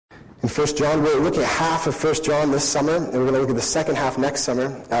1 John. We're looking at half of 1 John this summer, and we're going to look at the second half next summer.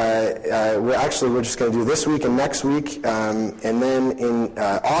 We're just going to do this week and next week, and then in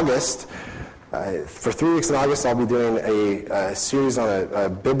August, for 3 weeks in August, I'll be doing a series on a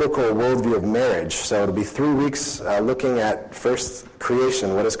biblical worldview of marriage. So it'll be 3 weeks looking at first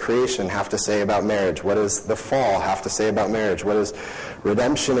creation. What does creation have to say about marriage? What does the fall have to say about marriage? What is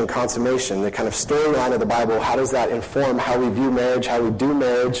redemption and consummation, the kind of storyline of the Bible? How does that inform how we view marriage, how we do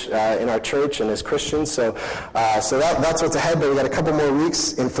marriage in our church and as Christians? So that's what's ahead, but we've got a couple more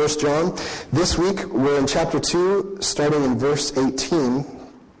weeks in 1 John. This week, we're in chapter 2, starting in verse 18.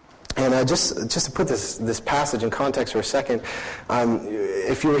 And just to put this passage in context for a second,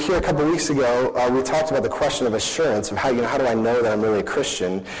 if you were here a couple weeks ago, we talked about the question of assurance, of how do I know that I'm really a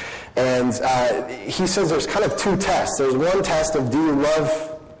Christian? And he says there's kind of two tests. There's one test of, do you love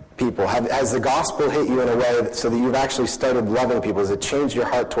people? Has the gospel hit you in a way so that you've actually started loving people? Has it changed your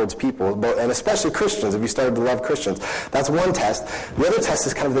heart towards people? And especially Christians, if you started to love Christians. That's one test. The other test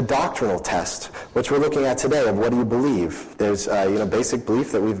is kind of the doctrinal test, which we're looking at today, of what do you believe? There's basic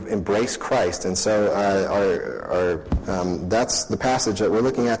belief that we've embraced Christ. And so that's the passage that we're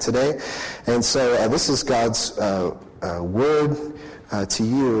looking at today. And so this is God's word to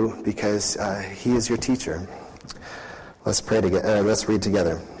you, because he is your teacher. Let's pray together. Let's read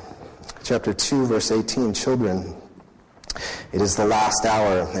together. Chapter 2, verse 18, children, it is the last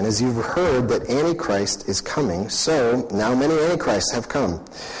hour, and as you've heard that Antichrist is coming, so now many Antichrists have come.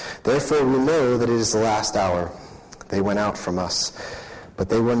 Therefore we know that it is the last hour. They went out from us, but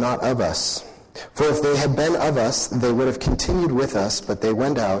they were not of us. For if they had been of us, they would have continued with us, but they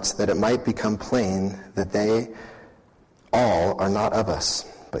went out that it might become plain that they all are not of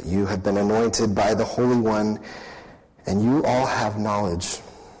us. But you have been anointed by the Holy One, and you all have knowledge.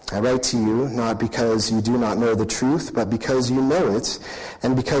 I write to you not because you do not know the truth, but because you know it,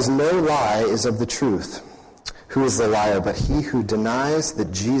 and because no lie is of the truth. Who is the liar but he who denies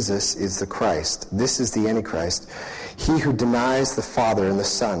that Jesus is the Christ? This is the Antichrist, he who denies the Father and the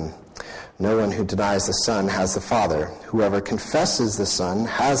Son. No one who denies the Son has the Father. Whoever confesses the Son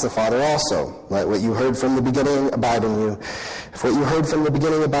has the Father also. Let what you heard from the beginning abide in you. If what you heard from the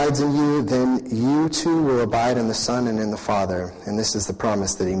beginning abides in you, then you too will abide in the Son and in the Father. And this is the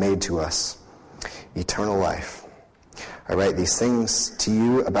promise that he made to us, eternal life. I write these things to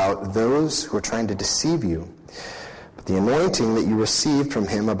you about those who are trying to deceive you. But the anointing that you received from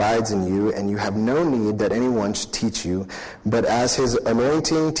him abides in you, and you have no need that anyone should teach you. But as his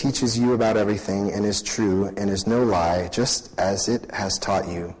anointing teaches you about everything, and is true, and is no lie, just as it has taught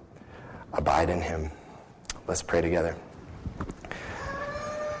you, abide in him. Let's pray together.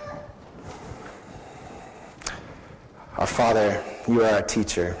 Our Father, you are our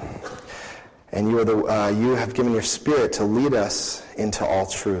teacher, and you have given your Spirit to lead us into all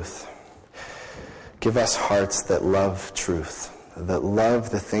truth. Give us hearts that love truth, that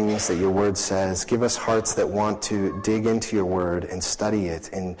love the things that your word says. Give us hearts that want to dig into your word and study it.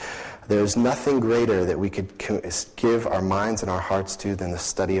 And there's nothing greater that we could give our minds and our hearts to than the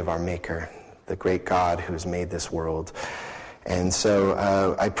study of our Maker, the great God who has made this world. And so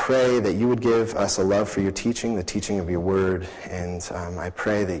I pray that you would give us a love for your teaching, the teaching of your word. And I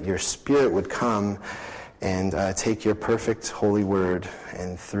pray that your Spirit would come and take your perfect holy word,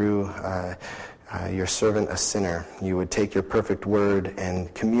 and through your servant, a sinner, you would take your perfect word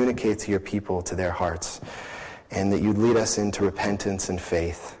and communicate to your people, to their hearts, and that you'd lead us into repentance and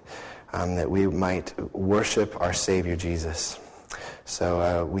faith, that we might worship our Savior, Jesus.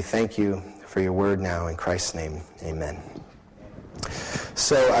 So we thank you for your word now, in Christ's name, amen.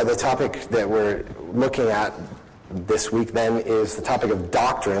 So the topic that we're looking at this week then is the topic of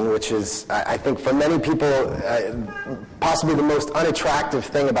doctrine, which is, I think for many people, possibly the most unattractive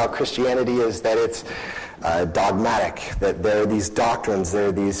thing about Christianity is that it's dogmatic, that there are these doctrines, there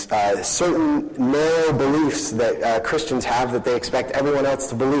are these certain narrow beliefs that Christians have that they expect everyone else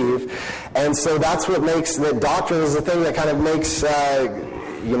to believe. And so that's what makes, that doctrine is the thing that kind of makes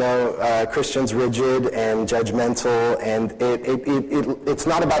Christians rigid and judgmental, and it's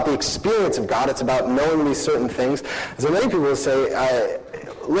not about the experience of God, it's about knowing these certain things. So many people will say,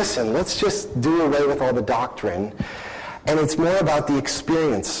 listen, let's just do away with all the doctrine, and it's more about the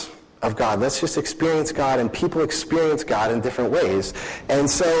experience of God. Let's just experience God, and people experience God in different ways. And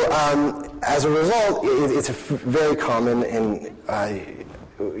so as a result, it's very common, and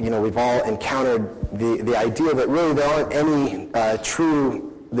we've all encountered the idea that really there aren't any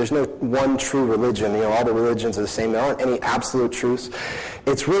there's no one true religion. All the religions are the same. There aren't any absolute truths.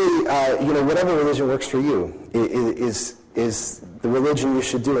 It's really, whatever religion works for you is the religion you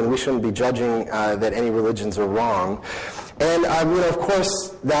should do, and we shouldn't be judging that any religions are wrong. And, of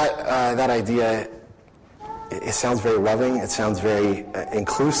course, that idea, it sounds very loving. It sounds very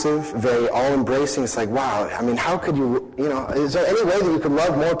inclusive, very all-embracing. It's like, wow, I mean, how could you, is there any way that you could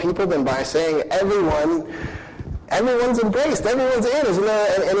love more people than by saying everyone's embraced, everyone's in? Isn't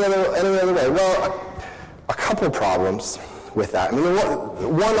there any other way? Well, a couple of problems with that. I mean,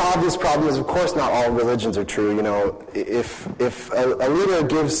 one obvious problem is, of course, not all religions are true. If a leader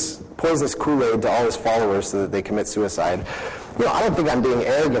gives poisonous Kool-Aid to all his followers so that they commit suicide, I don't think I'm being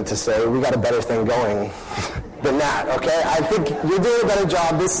arrogant to say we got a better thing going than that, okay? I think you're doing a better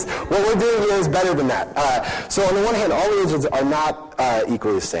job. What we're doing here is better than that. So on the one hand, all religions are not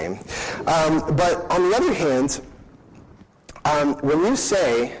equally the same. But on the other hand, when you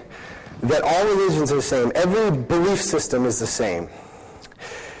say that all religions are the same, every belief system is the same,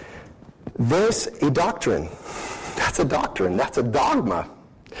 there's a doctrine. That's a doctrine. That's a dogma.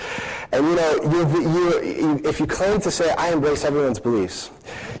 And if you claim to say, I embrace everyone's beliefs,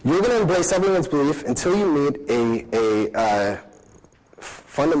 you're going to embrace everyone's belief until you meet a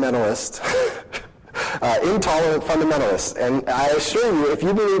fundamentalist, intolerant fundamentalist. And I assure you, if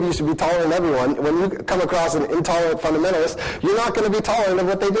you believe you should be tolerant of everyone, when you come across an intolerant fundamentalist, you're not going to be tolerant of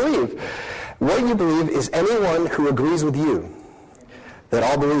what they believe. What you believe is anyone who agrees with you that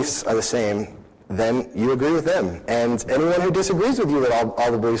all beliefs are the same, then you agree with them. And anyone who disagrees with you that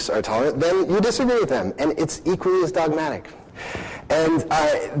all the beliefs are tolerant, then you disagree with them. And it's equally as dogmatic. And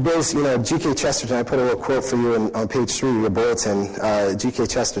there's, G.K. Chesterton, I put a little quote for you on page 3 of your bulletin. G.K.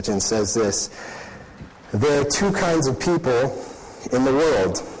 Chesterton says this: there are two kinds of people in the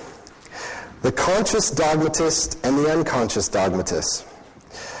world, the conscious dogmatist and the unconscious dogmatist.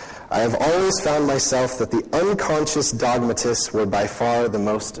 I have always found myself that the unconscious dogmatists were by far the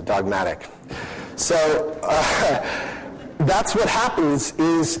most dogmatic. So that's what happens,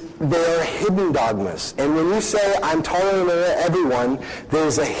 is there are hidden dogmas. And when you say, I'm tolerant of everyone,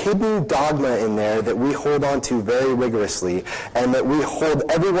 there's a hidden dogma in there that we hold on to very rigorously, and that we hold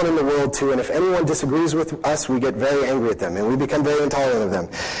everyone in the world to. And if anyone disagrees with us, we get very angry at them, and we become very intolerant of them.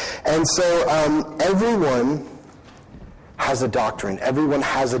 And so everyone has a doctrine. Everyone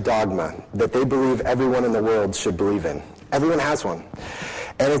has a dogma that they believe everyone in the world should believe in. Everyone has one.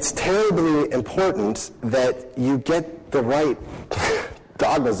 And it's terribly important that you get the right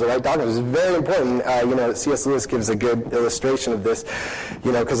dogmas. It's very important. C.S. Lewis gives a good illustration of this,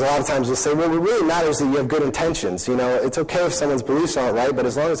 because a lot of times we'll say, well, what really matters is that you have good intentions. It's okay if someone's beliefs aren't right, but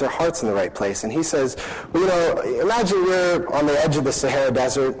as long as their heart's in the right place. And he says, well, imagine you're on the edge of the Sahara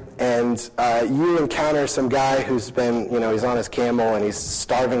Desert, and you encounter some guy who's been, he's on his camel, and he's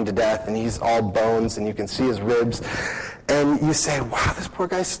starving to death, and he's all bones, and you can see his ribs. And you say, wow, this poor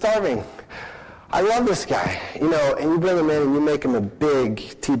guy's starving. I love this guy, and you bring him in and you make him a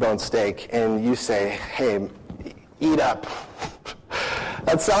big T-bone steak, and you say, hey, eat up.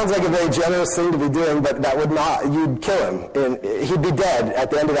 That sounds like a very generous thing to be doing, but that would not, you'd kill him, and he'd be dead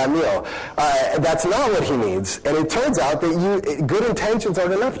at the end of that meal. That's not what he needs. And it turns out that good intentions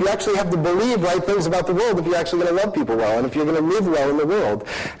aren't enough. You actually have to believe right things about the world if you're actually going to love people well, and if you're going to live well in the world.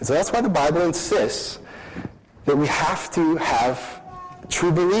 And so that's why the Bible insists that we have to have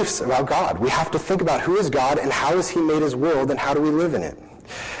true beliefs about God. We have to think about who is God and how has he made his world and how do we live in it.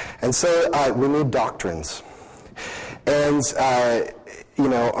 And so we need doctrines. And,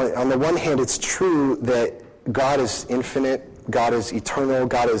 on the one hand, it's true that God is infinite, God is eternal,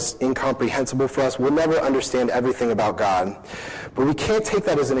 God is incomprehensible for us. We'll never understand everything about God. But we can't take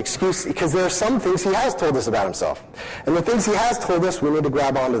that as an excuse, because there are some things he has told us about himself. And the things he has told us, we need to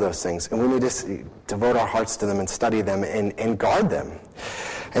grab onto those things. And we need to devote our hearts to them and study them and guard them.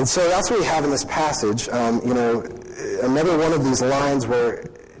 And so that's what we have in this passage. Another one of these lines where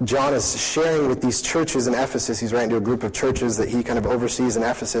John is sharing with these churches in Ephesus. He's writing to a group of churches that he kind of oversees in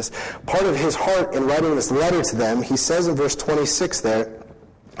Ephesus. Part of his heart in writing this letter to them, he says in verse 26 there,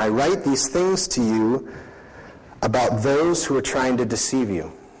 I write these things to you about those who are trying to deceive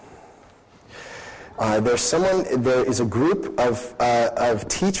you. There is a group of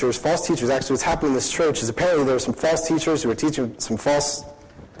teachers, false teachers. Actually, what's happening in this church is apparently there are some false teachers who are teaching some false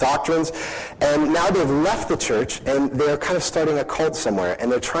doctrines, and now they've left the church, and they're kind of starting a cult somewhere,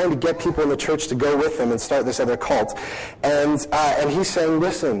 and they're trying to get people in the church to go with them and start this other cult. And he's saying,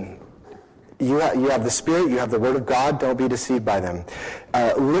 listen, you have the Spirit, you have the Word of God, don't be deceived by them.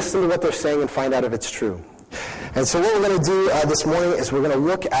 Listen to what they're saying and find out if it's true. And so what we're going to do this morning is we're going to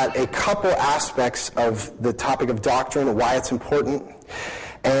look at a couple aspects of the topic of doctrine and why it's important.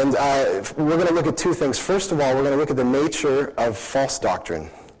 And we're going to look at two things. First of all, we're going to look at the nature of false doctrine.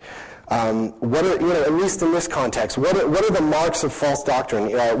 What are, at least in this context, what are the marks of false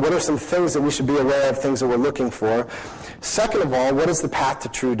doctrine? What are some things that we should be aware of, things that we're looking for? Second of all, what is the path to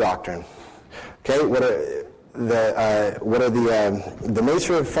true doctrine? Okay, what are the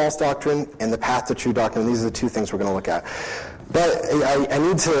nature of false doctrine and the path to true doctrine? These are the two things we're going to look at. But I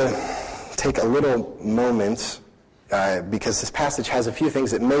need to take a little moment because this passage has a few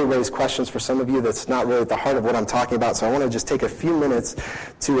things that may raise questions for some of you that's not really at the heart of what I'm talking about. So I want to just take a few minutes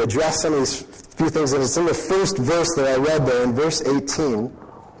to address some of these few things. And it's in the first verse that I read there, in verse 18.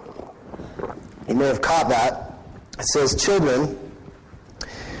 You may have caught that. It says, "Children,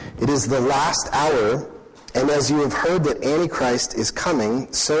 it is the last hour, and as you have heard that Antichrist is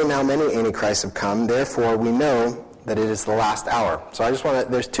coming, so now many Antichrists have come. Therefore, we know that it is the last hour." So I just want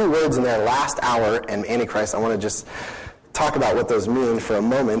to, there's two words in there, last hour and Antichrist. I want to just talk about what those mean for a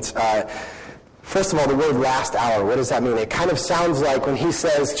moment. First of all, the word last hour, what does that mean? It kind of sounds like when he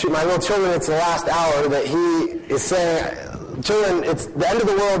says, "My little children, it's the last hour," that he is saying, children, it's the end of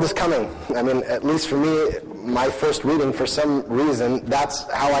the world is coming. I mean, at least for me, my first reading, for some reason, that's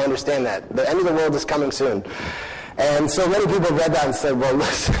how I understand that. The end of the world is coming soon. And so many people have read that and said, well,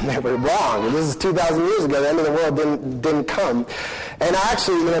 listen, they were wrong. This is 2,000 years ago. The end of the world didn't come. And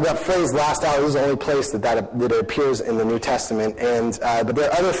actually, that phrase, last hour, is the only place that it appears in the New Testament. And but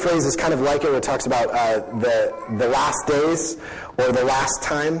there are other phrases kind of like it where it talks about the last days or the last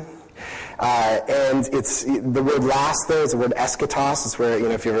time. And it's the word last there is the word eschatos. It's where,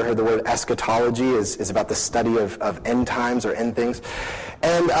 if you've ever heard the word eschatology, is about the study of end times or end things.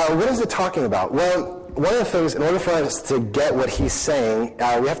 And what is it talking about? Well, one of the things, in order for us to get what he's saying,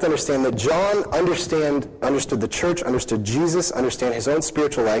 we have to understand that John understood the church, understood Jesus, understand his own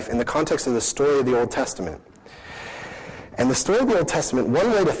spiritual life in the context of the story of the Old Testament. And the story of the Old Testament, one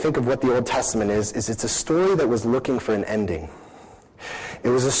way to think of what the Old Testament is it's a story that was looking for an ending. It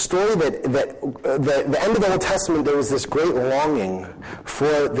was a story that the end of the Old Testament, there was this great longing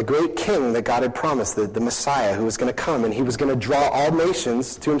for the great king that God had promised, the Messiah who was going to come, and he was going to draw all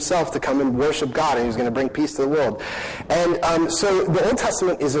nations to himself to come and worship God, and he was going to bring peace to the world. And so the Old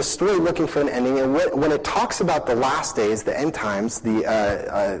Testament is a story looking for an ending, and when it talks about the last days, the end times,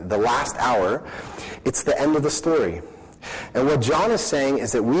 the last hour, it's the end of the story. And what John is saying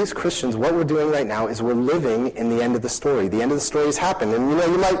is that we as Christians, what we're doing right now is we're living in the end of the story. The end of the story has happened. And you read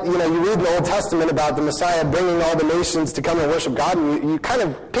in the Old Testament about the Messiah bringing all the nations to come and worship God, and you kind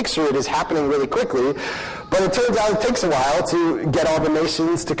of picture it as happening really quickly. But it turns out it takes a while to get all the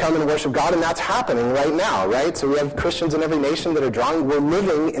nations to come and worship God, and that's happening right now, right? So we have Christians in every nation that are drawing. We're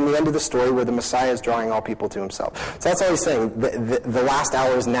living in the end of the story where the Messiah is drawing all people to himself. So that's all he's saying. The last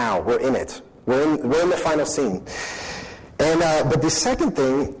hour is now. We're in it. We're in the final scene. And but the second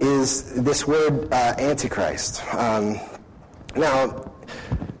thing is this word Antichrist. Now,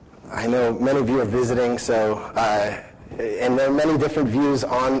 I know many of you are visiting, so and there are many different views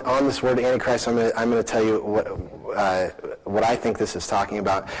on this word Antichrist. So I'm going to tell you what I think this is talking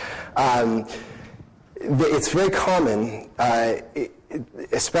about. It's very common.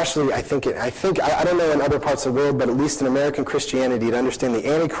 Especially, I don't know in other parts of the world, but at least in American Christianity, to understand the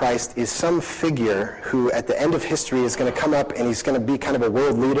Antichrist is some figure who at the end of history is going to come up and he's going to be kind of a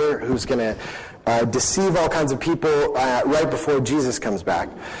world leader who's going to deceive all kinds of people right before Jesus comes back.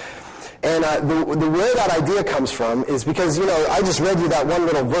 And the where that idea comes from is because, I just read you that one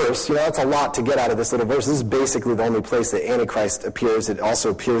little verse. That's a lot to get out of this little verse. This is basically the only place that Antichrist appears. It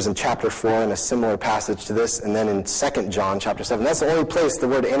also appears in chapter 4 in a similar passage to this, and then in 2 John chapter 7. That's the only place the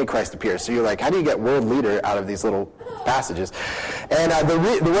word Antichrist appears. So you're like, how do you get world leader out of these little passages? And the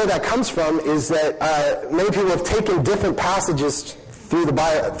where that comes from is that many people have taken different passages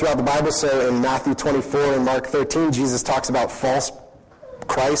throughout the Bible. So in Matthew 24 and Mark 13, Jesus talks about false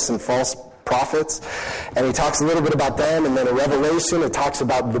Christ and false prophets, and he talks a little bit about them, and then in Revelation it talks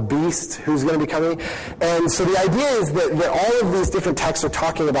about the beast who's going to be coming. And so the idea is that all of these different texts are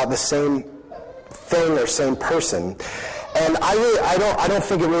talking about the same thing or same person. And I don't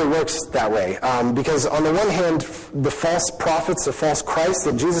think it really works that way, because on the one hand, the false prophets, the false Christ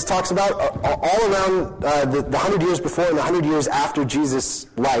that Jesus talks about, all around the 100 years before and the 100 years after Jesus'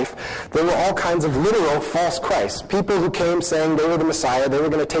 life, there were all kinds of literal false Christs. People who came saying they were the Messiah, they were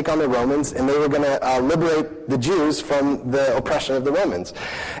going to take on the Romans, and they were going to liberate the Jews from the oppression of the Romans.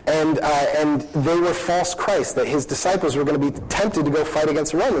 And they were false Christs, that his disciples were going to be tempted to go fight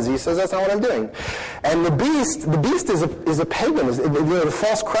against the Romans. He says, that's not what I'm doing. And the beast is a pagan. The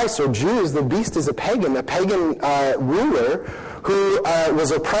false Christs or Jews, the beast is a pagan ruler who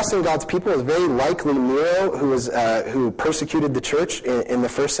was oppressing God's people. It was very likely Nero, who persecuted the church in the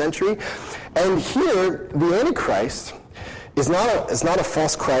first century. And here, the Antichrist is not a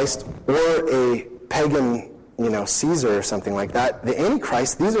false Christ or a pagan, Caesar or something like that. The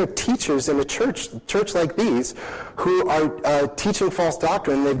Antichrist, these are teachers in a church like these, who are teaching false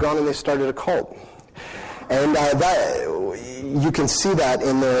doctrine. They've gone and they've started a cult. And that you can see that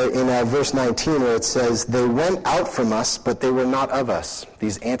in verse 19 where it says, they went out from us, but they were not of us,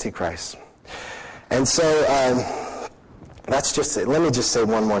 these Antichrists. And so let me just say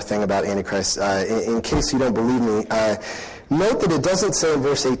one more thing about Antichrist. In case you don't believe me, note that it doesn't say in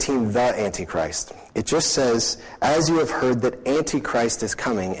verse 18, the Antichrist. It just says, as you have heard that Antichrist is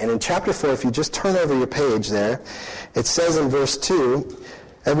coming. And in chapter 4, if you just turn over your page there, it says in verse 2,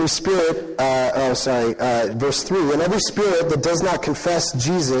 verse 3, and every spirit that does not confess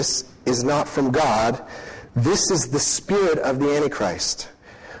Jesus is not from God. This is the spirit of the Antichrist,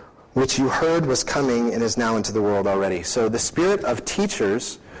 which you heard was coming and is now into the world already. So the spirit of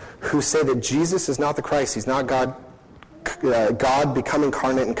teachers who say that Jesus is not the Christ, he's not God become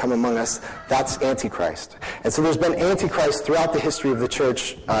incarnate and come among us, that's Antichrist. And so there's been Antichrist throughout the history of the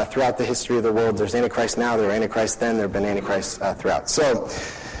church, throughout the history of the world. There's Antichrist now, there were Antichrist then, there have been Antichrist throughout. So,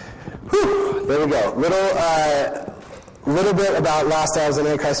 there we go. Little bit about last hours and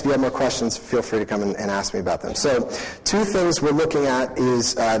Antichrist. If you have more questions, feel free to come and ask me about them. So, two things we're looking at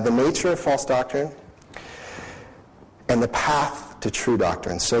is the nature of false doctrine and the path to true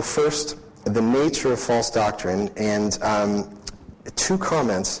doctrine. So first, the nature of false doctrine, and two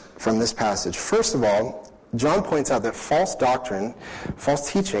comments from this passage. First of all, John points out that false doctrine,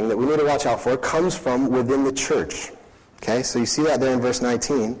 false teaching that we need to watch out for, comes from within the church. Okay, so you see that there in verse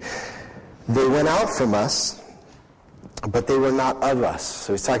 19. They went out from us, but they were not of us.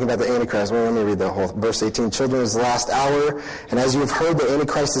 So he's talking about the Antichrist. Well, let me read the whole verse 18. Children, it is the last hour, and as you have heard the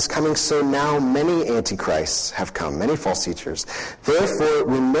Antichrist is coming, so now many Antichrists have come, many false teachers. Therefore,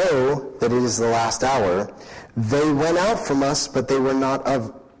 we know that it is the last hour. They went out from us, but they were not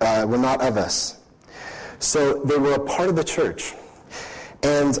of us. So they were a part of the church.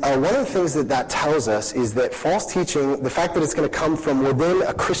 And one of the things that tells us is that false teaching, the fact that it's going to come from within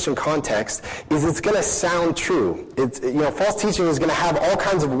a Christian context, is it's going to sound true. False teaching is going to have all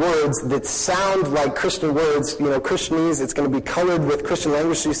kinds of words that sound like Christian words, Christianese. It's going to be colored with Christian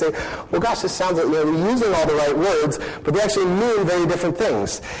language. So you say, well, gosh, this sounds like they're using all the right words, but they actually mean very different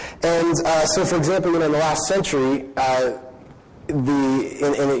things. And so, for example, in the last century, in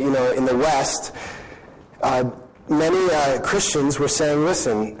the West, many Christians were saying,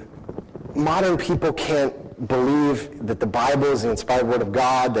 listen, modern people can't believe that the Bible is the inspired word of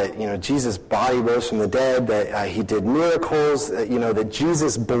God, that Jesus' body rose from the dead, that he did miracles, that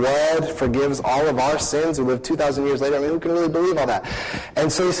Jesus' blood forgives all of our sins. We live 2,000 years later. I mean, who can really believe all that? And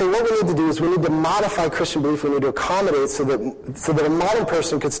so you say, what we need to do is we need to modify Christian belief. We need to accommodate so that a modern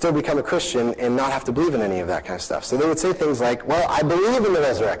person could still become a Christian and not have to believe in any of that kind of stuff. So they would say things like, well, I believe in the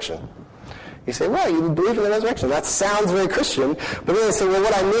resurrection. You say, well, you believe in the resurrection. That sounds very Christian. But then they say, well,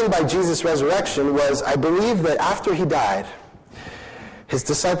 what I mean by Jesus' resurrection was I believe that after he died, his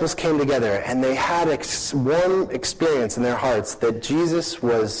disciples came together and they had one experience in their hearts that Jesus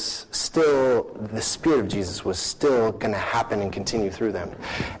was still, the Spirit of Jesus was still going to happen and continue through them.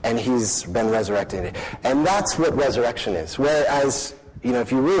 And he's been resurrected. And that's what resurrection is. Whereas,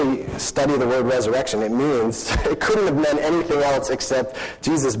 if you really study the word resurrection, it means, it couldn't have meant anything else except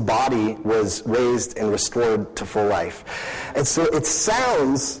Jesus' body was raised and restored to full life. And so it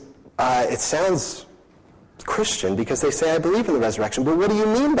sounds Christian because they say, I believe in the resurrection, but what do you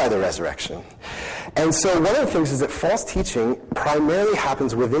mean by the resurrection? And so one of the things is that false teaching primarily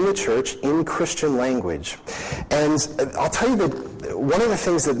happens within the church in Christian language. And I'll tell you that one of the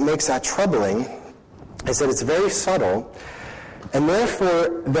things that makes that troubling is that it's very subtle. And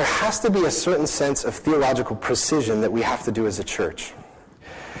therefore, there has to be a certain sense of theological precision that we have to do as a church.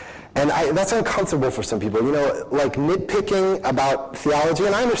 And that's uncomfortable for some people, like nitpicking about theology,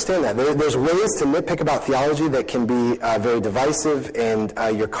 and I understand that. There's ways to nitpick about theology that can be very divisive, and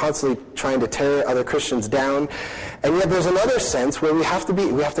you're constantly trying to tear other Christians down. And yet there's another sense where we have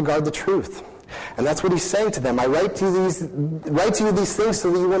to guard the truth. And that's what he's saying to them. I write to you these things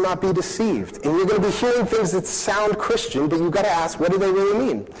so that you will not be deceived. And you're going to be hearing things that sound Christian, but you've got to ask, what do they really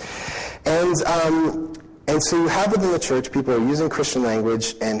mean? And so you have within the church people who are using Christian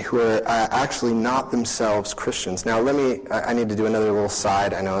language and who are actually not themselves Christians. Now, I need to do another little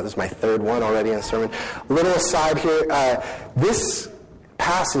side. I know this is my third one already in the sermon. A little aside here. This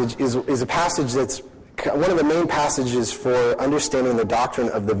passage is a passage that's one of the main passages for understanding the doctrine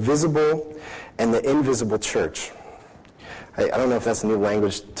of the visible and the invisible church. I don't know if that's new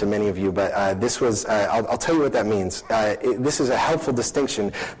language to many of you, but this was, I'll tell you what that means. This is a helpful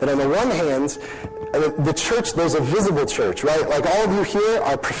distinction, that on the one hand, the church, there's a visible church, right? Like all of you here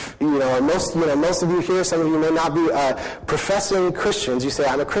are, most of you here, some of you may not be professing Christians. You say,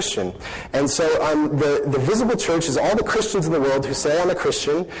 I'm a Christian. And so the visible church is all the Christians in the world who say, I'm a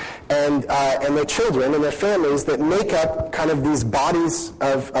Christian, and their children and their families that make up kind of these bodies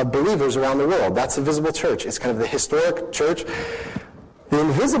of believers around the world. That's the visible church. It's kind of the historic church. The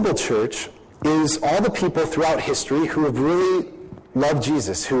invisible church is all the people throughout history who have really loved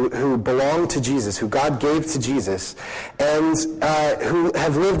Jesus, who belong to Jesus, who God gave to Jesus, and who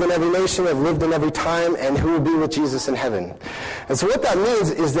have lived in every nation, have lived in every time, and who will be with Jesus in heaven. And so what that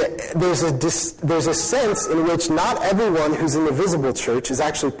means is that there's a sense in which not everyone who's in the visible church is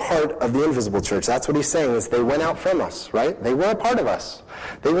actually part of the invisible church. That's what he's saying, is they went out from us, right? They were a part of us.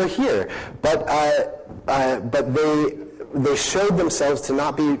 They were here, but they showed themselves to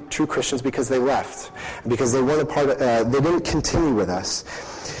not be true Christians because they left, because they weren't a part of, they didn't continue with us.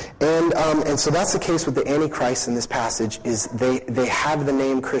 And so that's the case with the Antichrist in this passage, is they have the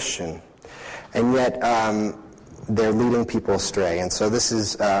name Christian, and yet they're leading people astray. And so this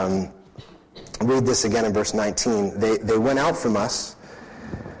is, read this again in verse 19. They went out from us,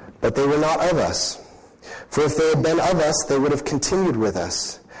 but they were not of us. For if they had been of us, they would have continued with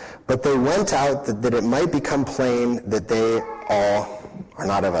us. But they went out that it might become plain that they all are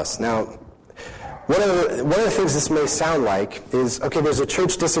not of us. Now, one of the things this may sound like is, okay, there's a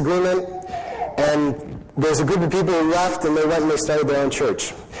church disagreement, and there's a group of people who left, and they went and they started their own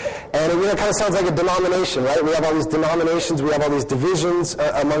church. And it kind of sounds like a denomination, right? We have all these denominations, we have all these divisions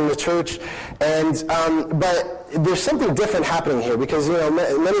among the church, and but there's something different happening here, because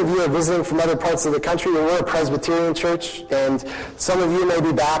many of you are visiting from other parts of the country. We're a Presbyterian church, and some of you may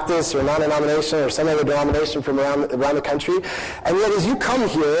be Baptist or non-denomination or some other denomination from around the country. And yet, as you come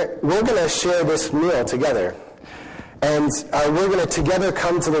here, we're going to share this meal together. And we're going to together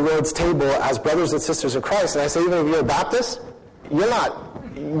come to the Lord's table as brothers and sisters of Christ. And I say, even if you're a Baptist, we're of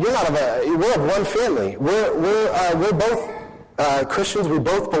one family. We're both Christians. We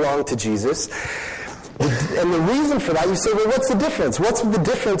both belong to Jesus. And the reason for that, you say, well, what's the difference? What's the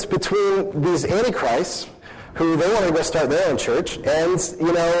difference between these antichrists, who they want to go start their own church, and these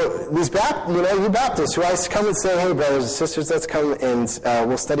you Baptists, who I come and say, hey, brothers and sisters, let's come and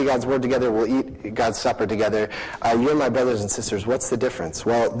we'll study God's word together, we'll eat God's supper together. You're my brothers and sisters. What's the difference?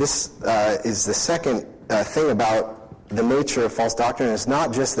 Well, this is the second thing about the nature of false doctrine. It's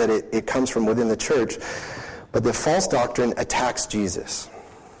not just that it comes from within the church, but the false doctrine attacks Jesus.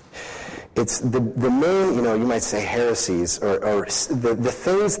 It's the main, you might say heresies, or the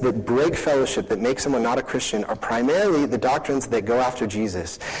things that break fellowship, that make someone not a Christian, are primarily the doctrines that go after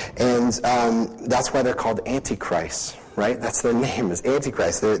Jesus. And that's why they're called antichrists, right? That's their name, is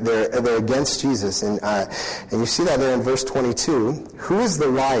Antichrist. They're against Jesus. And you see that there in verse 22. Who is the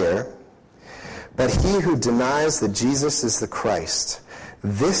liar but he who denies that Jesus is the Christ?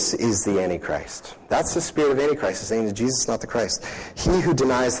 This is the Antichrist. That's the spirit of Antichrist, saying that Jesus is not the Christ. He who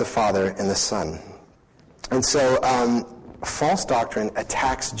denies the Father and the Son. And so false doctrine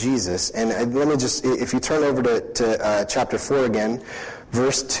attacks Jesus. And let me just, if you turn over to chapter 4 again,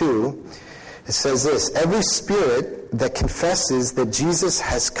 verse 2, it says this: every spirit that confesses that Jesus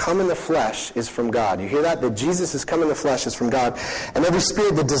has come in the flesh is from God. You hear that? That Jesus has come in the flesh is from God. And every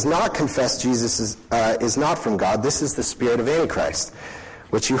spirit that does not confess Jesus is not from God. This is the spirit of Antichrist,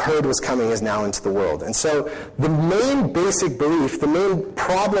 which you heard was coming, is now into the world. And so the main basic belief, the main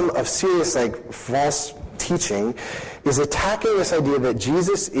problem of serious false teaching, is attacking this idea that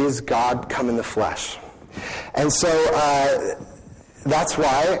Jesus is God come in the flesh. And so that's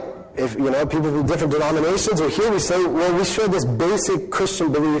why, if people from different denominations are here, we say, well, we share this basic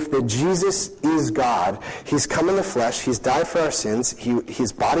Christian belief that Jesus is God. He's come in the flesh. He's died for our sins.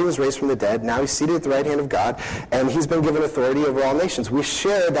 His body was raised from the dead. Now he's seated at the right hand of God, and he's been given authority over all nations. We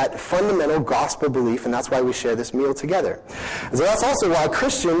share that fundamental gospel belief, and that's why we share this meal together. And so that's also why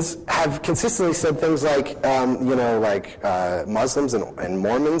Christians have consistently said things like, Muslims and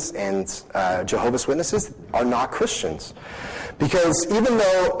Mormons and Jehovah's Witnesses are not Christians. Because even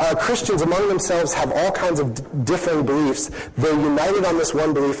though Christians among themselves have all kinds of differing beliefs, they're united on this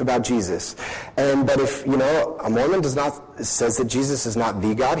one belief about Jesus. But if a Mormon says that Jesus is not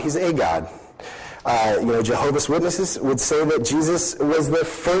the God, he's a God. Jehovah's Witnesses would say that Jesus was the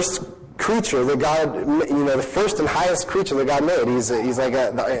first creature that God, the first and highest creature that God made. He's like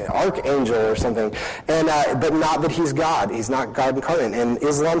an archangel or something, and but not that he's God. He's not God incarnate. And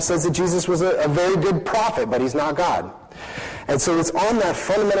Islam says that Jesus was a very good prophet, but he's not God. And so it's on that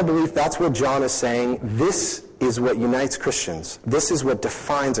fundamental belief, that's what John is saying. This is what unites Christians. This is what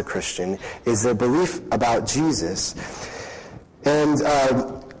defines a Christian, is their belief about Jesus. And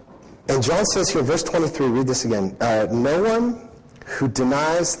John says here, verse 23, read this again. No one who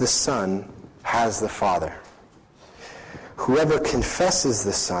denies the Son has the Father. Whoever confesses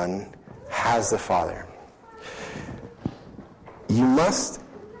the Son has the Father. You must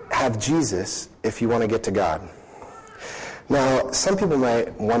have Jesus if you want to get to God. Now, some people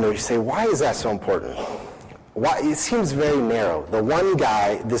might wonder, you say, why is that so important? Why? It seems very narrow. The one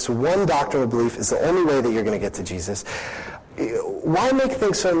guy, this one doctrinal belief is the only way that you're going to get to Jesus. Why make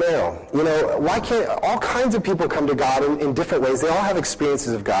things so narrow? You know, why can't all kinds of people come to God in different ways? They all have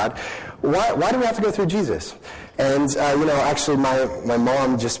experiences of God. Why do we have to go through Jesus? And, actually my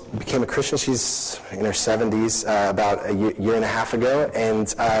mom just became a Christian. She's in her 70s about a year and a half ago. And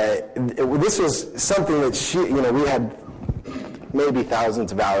this was something that we had maybe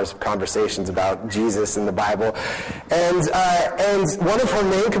thousands of hours of conversations about Jesus and the Bible. And one of her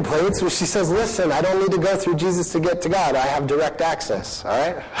main complaints was she says, listen, I don't need to go through Jesus to get to God. I have direct access, all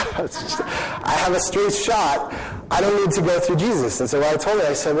right? I have a straight shot. I don't need to go through Jesus. And so what I told her,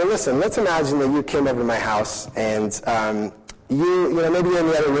 I said, well, listen, let's imagine that you came over to my house and maybe you're in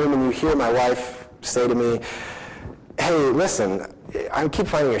the other room and you hear my wife say to me, hey, listen, I keep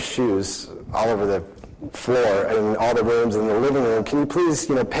finding your shoes all over the floor in all the rooms in the living room. Can you please,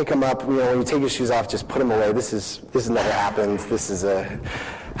 pick them up? When you take your shoes off, just put them away. This has never happened. This is a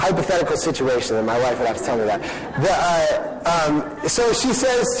hypothetical situation, and my wife would have to tell me that. So she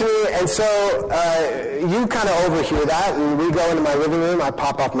says to me, and so you kind of overhear that, and we go into my living room. I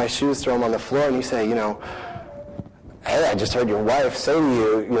pop off my shoes, throw them on the floor, and you say, hey, I just heard your wife say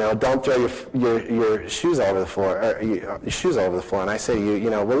to you, don't throw your shoes all over the floor, or your shoes all over the floor. And I say to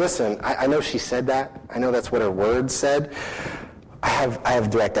you, well, listen, I know she said that. I know that's what her words said. I have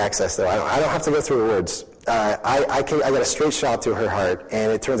direct access, though. I don't have to go through her words. I got a straight shot to her heart,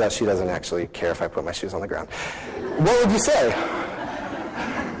 and it turns out she doesn't actually care if I put my shoes on the ground. What would you say?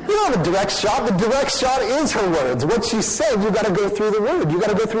 You don't have a direct shot. The direct shot is her words. What she said, you got to go through the word. You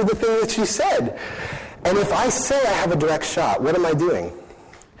got to go through the thing that she said. And if I say I have a direct shot, what am I doing?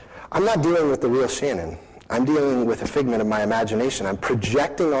 I'm not dealing with the real Shannon. I'm dealing with a figment of my imagination. I'm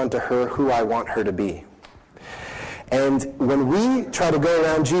projecting onto her who I want her to be. And when we try to go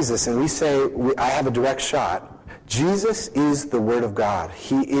around Jesus and we say, I have a direct shot, Jesus is the Word of God.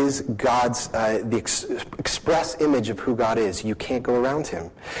 He is God's, the express image of who God is. You can't go around Him.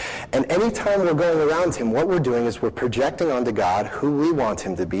 And anytime we're going around Him, what we're doing is we're projecting onto God who we want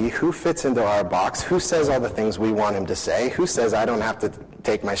Him to be, who fits into our box, who says all the things we want Him to say, who says I don't have to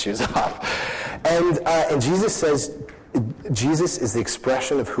take my shoes off. And Jesus says, Jesus is the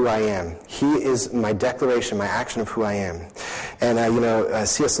expression of who I am. He is my declaration, my action of who I am. And,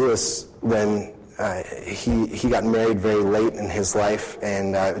 C.S. Lewis, when he got married very late in his life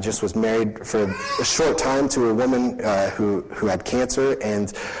and just was married for a short time to a woman who had cancer.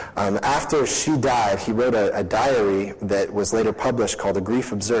 And after she died, he wrote a diary that was later published called A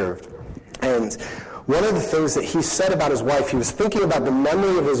Grief Observed. And one of the things that he said about his wife, he was thinking about the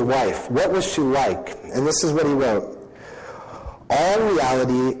memory of his wife. What was she like? And this is what he wrote. All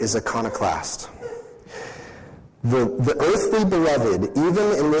reality is iconoclast. The earthly beloved,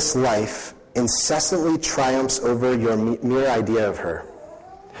 even in this life, incessantly triumphs over your mere idea of her.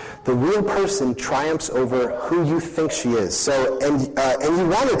 The real person triumphs over who you think she is. So, and you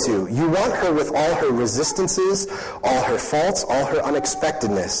wanted to. You want her with all her resistances, all her faults, all her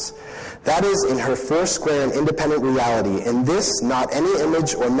unexpectedness. That is in her four-square and independent reality. And this, not any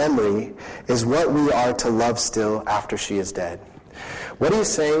image or memory, is what we are to love still after she is dead. What he's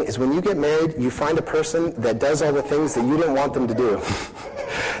saying is when you get married, you find a person that does all the things that you didn't want them to do.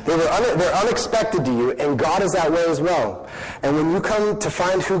 They're unexpected to you, and God is that way as well. And when you come to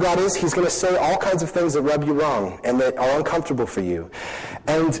find who God is, He's going to say all kinds of things that rub you wrong and that are uncomfortable for you.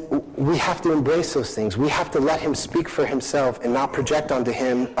 And we have to embrace those things. We have to let Him speak for Himself and not project onto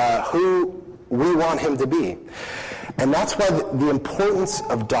Him who we want Him to be. And that's why the importance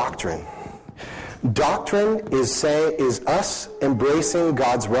of doctrine. Doctrine is us embracing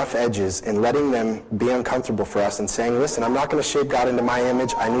God's rough edges and letting them be uncomfortable for us and saying, listen, I'm not going to shape God into my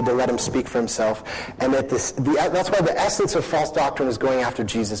image. I need to let Him speak for Himself. And that's why the essence of false doctrine is going after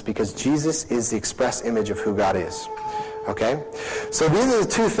Jesus, because Jesus is the express image of who God is. Okay? So these are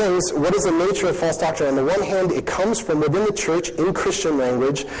the two things. What is the nature of false doctrine? On the one hand, it comes from within the church in Christian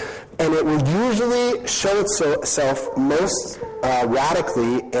language, and it will usually show itself most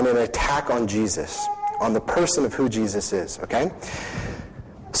radically in an attack on Jesus, on the person of who Jesus is. Okay?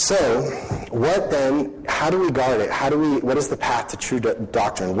 So, how do we guard it? What is the path to true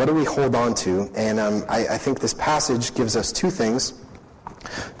doctrine? What do we hold on to? And I think this passage gives us two things.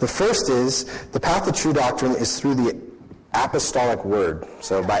 The first is, the path to true doctrine is through the apostolic word.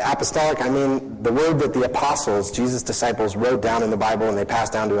 So by apostolic, I mean the word that the apostles, Jesus' disciples, wrote down in the Bible and they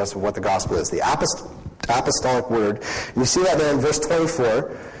passed down to us of what the gospel is. The apostolic word. And you see that there in verse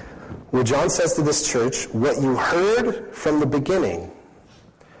 24, where John says to this church, what you heard from the beginning,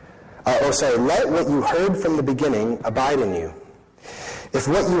 let what you heard from the beginning abide in you. If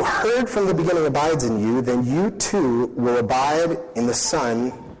what you heard from the beginning abides in you, then you too will abide in the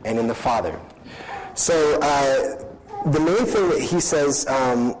Son and in the Father. So the main thing that he says,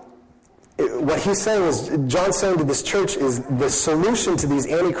 what he's saying is, John's saying to this church is the solution to these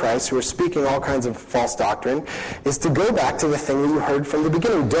antichrists who are speaking all kinds of false doctrine is to go back to the thing that you heard from the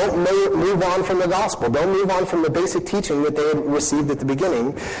beginning. Don't move on from the gospel. Don't move on from the basic teaching that they had received at the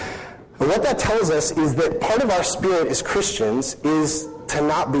beginning. And what that tells us is that part of our spirit as Christians is to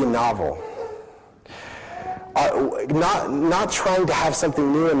not be novel. Not trying to have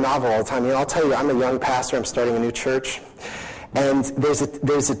something new and novel all the time. I'll tell you, I'm a young pastor. I'm starting a new church. And there's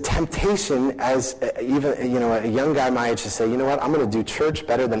a temptation as even a young guy my age to say, you know what, I'm going to do church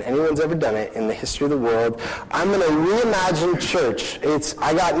better than anyone's ever done it in the history of the world. I'm going to reimagine church.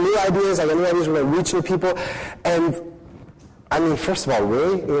 I got new ideas. We're going to reach new people. And I mean, first of all,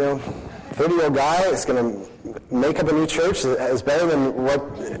 really, 30-year-old guy is going to make up a new church is better than what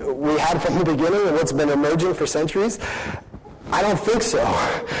we had from the beginning and what's been emerging for centuries? I don't think so.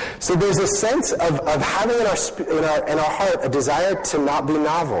 So there's a sense of having in our heart a desire to not be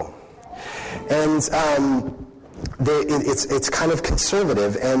novel. And it's kind of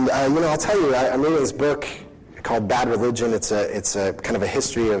conservative. And, I'll tell you, I'm reading this book called Bad Religion. It's a kind of a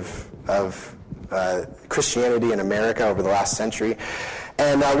history of Christianity in America over the last century.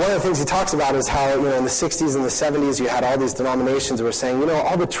 And one of the things he talks about is how, in the 60s and the 70s, you had all these denominations that were saying,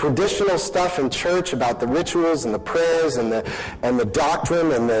 all the traditional stuff in church about the rituals and the prayers and the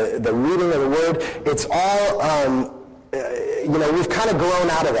doctrine and the reading of the word, it's all, we've kind of grown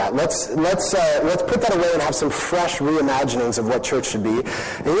out of that. Let's put that away and have some fresh reimaginings of what church should be.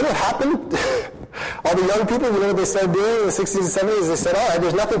 And you know what happened? All the young people, what they started doing in the 60s and 70s? They said, all right,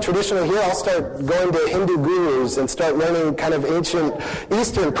 there's nothing traditional here. I'll start going to Hindu gurus and start learning kind of ancient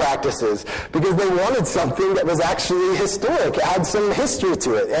Eastern practices because they wanted something that was actually historic, had some history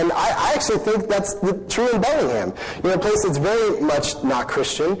to it. And I actually think that's true in Bellingham. A place that's very much not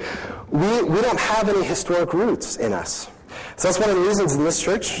Christian. We don't have any historic roots in us. So that's one of the reasons in this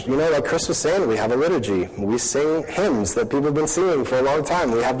church, like Chris was saying, we have a liturgy. We sing hymns that people have been singing for a long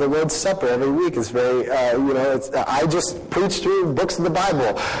time. We have the Lord's Supper every week. It's very, I just preach through books of the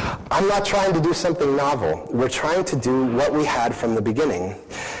Bible. I'm not trying to do something novel. We're trying to do what we had from the beginning.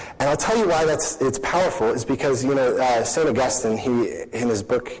 And I'll tell you why it's powerful is because, St. Augustine, in his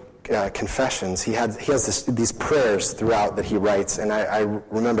book, Confessions, he has these prayers throughout that he writes, and I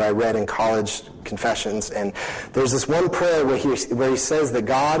remember I read in college Confessions, and there's this one prayer where he says that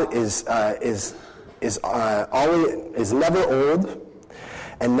God is never old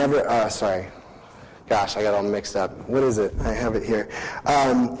and never gosh, I got all mixed up. What is it? I have it here.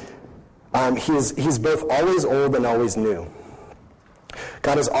 He's both always old and always new.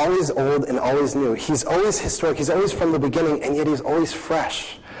 God is always old and always new. He's always historic. He's always from the beginning, and yet he's always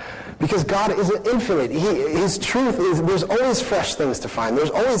fresh. Because God is infinite. His truth is there's always fresh things to find.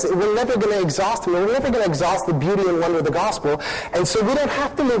 We're never going to exhaust him. We're never going to exhaust the beauty and wonder of the gospel. And so we don't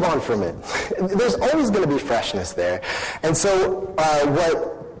have to move on from it. There's always going to be freshness there. And so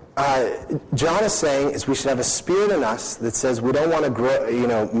what John is saying is we should have a spirit in us that says we don't want to grow,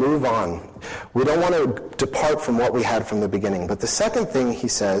 move on. We don't want to depart from what we had from the beginning. But the second thing he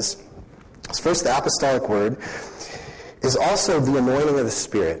says is first the apostolic word is also the anointing of the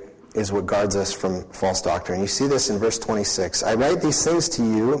Spirit is what guards us from false doctrine. You see this in verse 26. I write these things to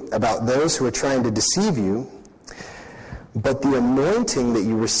you about those who are trying to deceive you, but the anointing that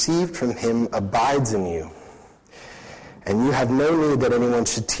you received from him abides in you. And you have no need that anyone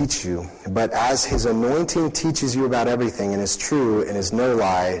should teach you, but as his anointing teaches you about everything and is true and is no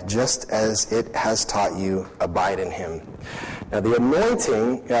lie, just as it has taught you, abide in him. Now the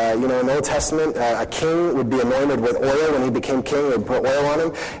anointing, in the Old Testament, a king would be anointed with oil. When he became king, they'd put oil on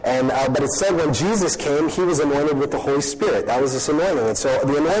him. But it said when Jesus came, he was anointed with the Holy Spirit. That was this anointing. And so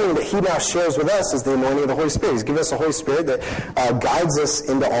the anointing that he now shares with us is the anointing of the Holy Spirit. He's given us the Holy Spirit that guides us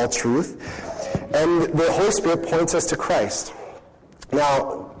into all truth. And the Holy Spirit points us to Christ.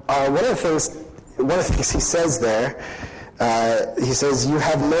 Now, one of the things he says there, he says, you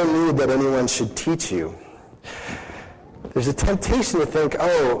have no need that anyone should teach you. There's a temptation to think,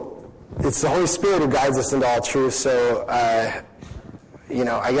 it's the Holy Spirit who guides us into all truth. So, I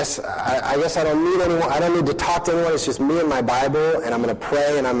guess I don't need anyone. I don't need to talk to anyone. It's just me and my Bible, and I'm going to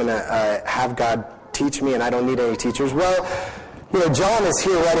pray, and I'm going to have God teach me, and I don't need any teachers. Well, John is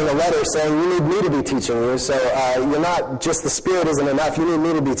here writing a letter saying, you need me to be teaching you. So you're not just the Spirit isn't enough. You need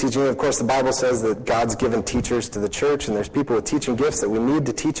me to be teaching you. Of course, the Bible says that God's given teachers to the church, and there's people with teaching gifts that we need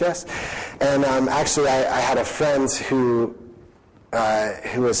to teach us. And actually, I had a friend who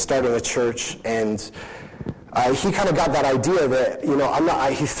was starting a church, and he kind of got that idea that,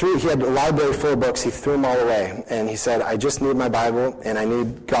 he had a library full of books, he threw them all away. And he said, I just need my Bible, and I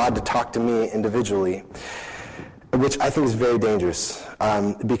need God to talk to me individually, which I think is very dangerous.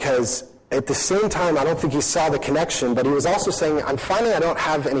 Because at the same time, I don't think he saw the connection, but he was also saying, I'm finding I don't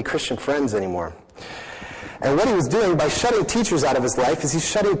have any Christian friends anymore. And what he was doing by shutting teachers out of his life is he's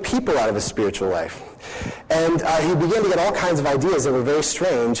shutting people out of his spiritual life. And he began to get all kinds of ideas that were very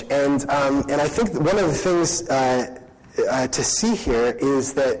strange. And I think one of the things to see here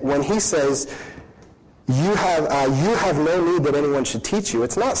is that when he says, you have no need that anyone should teach you,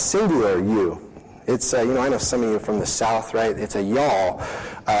 it's not singular you. It's, I know some of you from the South, right? It's a y'all.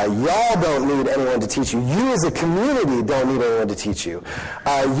 Y'all don't need anyone to teach you. You as a community don't need anyone to teach you.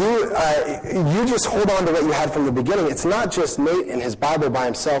 You just hold on to what you had from the beginning. It's not just Nate and his Bible by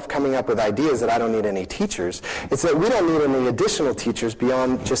himself coming up with ideas that I don't need any teachers. It's that we don't need any additional teachers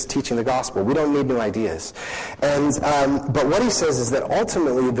beyond just teaching the gospel. We don't need new ideas. And but what he says is that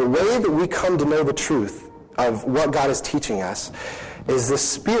ultimately the way that we come to know the truth of what God is teaching us is the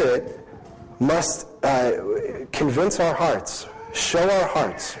Spirit must convince our hearts, show our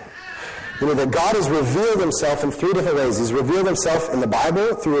hearts. That God has revealed himself in three different ways. He's revealed himself in the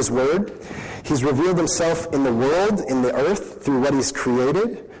Bible through his word. He's revealed himself in the world, in the earth, through what he's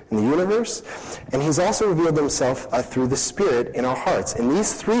created in the universe. And he's also revealed himself through the Spirit in our hearts. And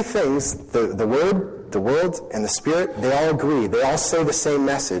these three things, the word, the world, and the Spirit, they all agree. They all say the same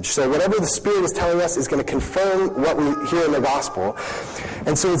message. So whatever the Spirit is telling us is going to confirm what we hear in the gospel.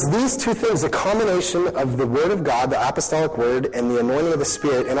 And so it's these two things, the combination of the Word of God, the apostolic Word, and the anointing of the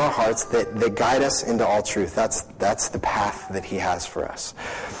Spirit in our hearts that guide us into all truth. That's the path that he has for us.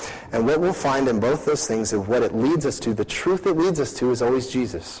 And what we'll find in both those things of what it leads us to, the truth it leads us to is always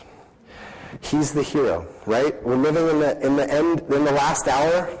Jesus. He's the hero, right? We're living in the last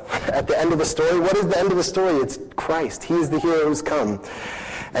hour, at the end of the story. What is the end of the story? It's Christ. He is the hero who's come.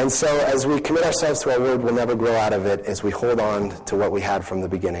 And so as we commit ourselves to our word, we'll never grow out of it as we hold on to what we had from the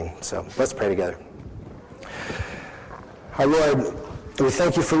beginning. So let's pray together. Our Lord, we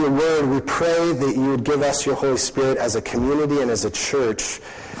thank you for your word. We pray that you would give us your Holy Spirit as a community and as a church,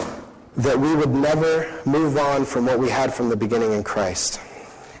 that we would never move on from what we had from the beginning in Christ.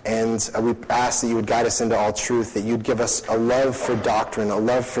 And we ask that you would guide us into all truth, that you'd give us a love for doctrine, a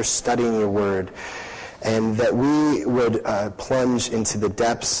love for studying your word, and that we would plunge into the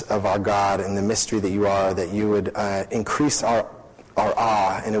depths of our God and the mystery that you are, that you would increase our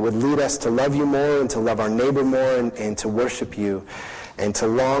awe, and it would lead us to love you more and to love our neighbor more and to worship you and to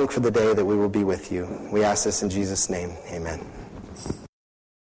long for the day that we will be with you. We ask this in Jesus' name. Amen.